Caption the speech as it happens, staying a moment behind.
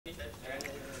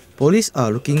Police are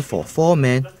looking for 4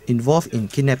 men involved in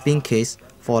kidnapping case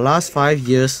for last 5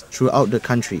 years throughout the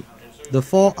country. The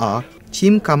 4 are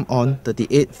Chim Kam On,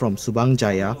 38 from Subang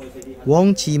Jaya,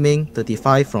 Wong Chi Ming,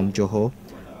 35 from Johor,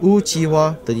 U Chi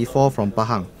Hwa, 34 from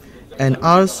Pahang, and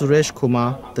R Suresh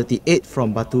Kumar, 38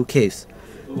 from Batu Caves.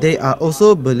 They are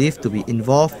also believed to be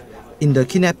involved in the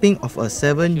kidnapping of a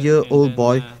 7-year-old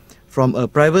boy from a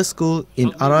private school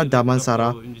in Ara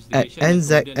Damansara at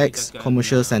NZX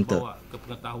Commercial Centre.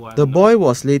 The boy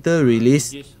was later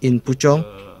released in Puchong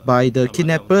by the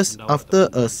kidnappers after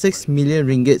a 6 million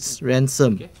ringgit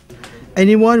ransom.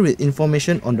 Anyone with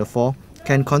information on the 4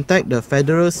 can contact the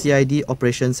Federal CID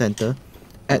Operations Centre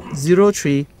at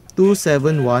 03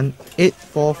 271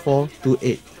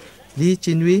 84428. Lee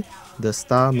Chin Wee, The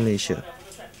Star, Malaysia.